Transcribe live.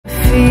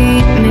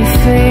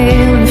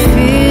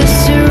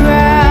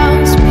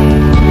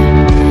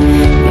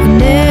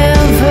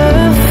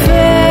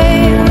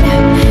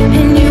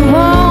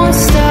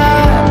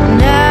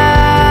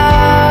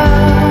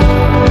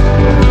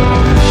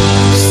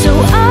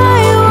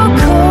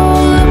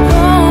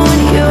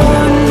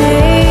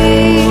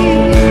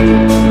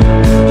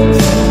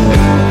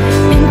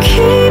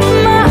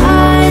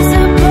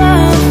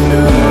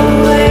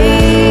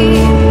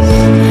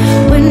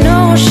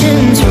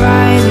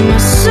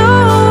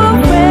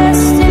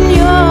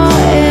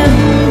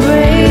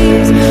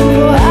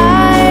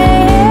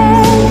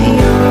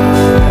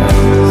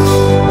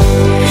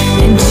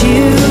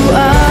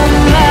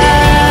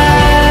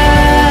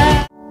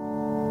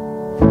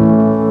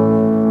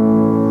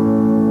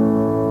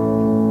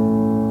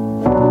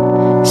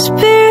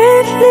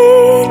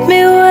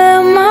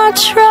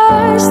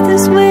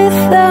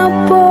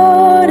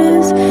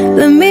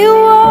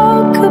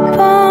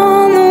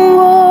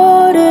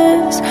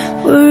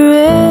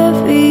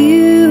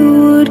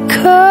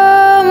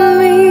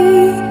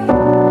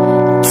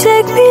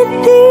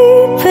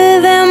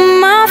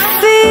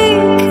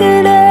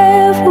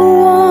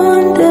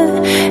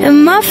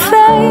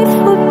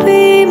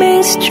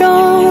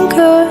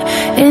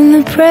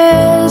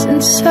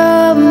presence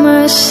of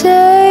my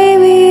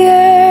Savior.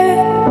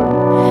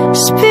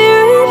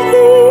 Spirit,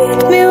 lead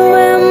me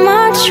where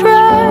my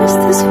trust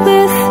is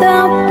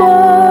without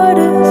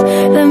borders.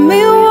 Let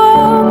me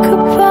walk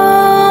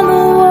upon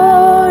the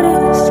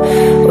waters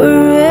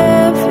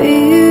wherever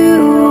you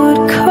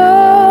would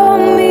call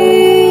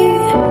me.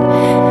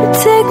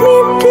 Take me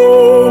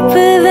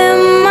deeper than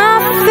my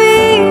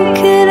feet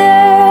could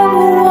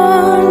ever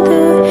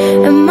wander,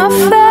 and my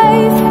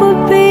faith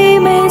will be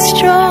made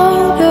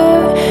stronger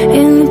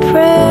in the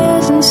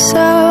presence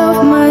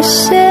of my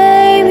Savior.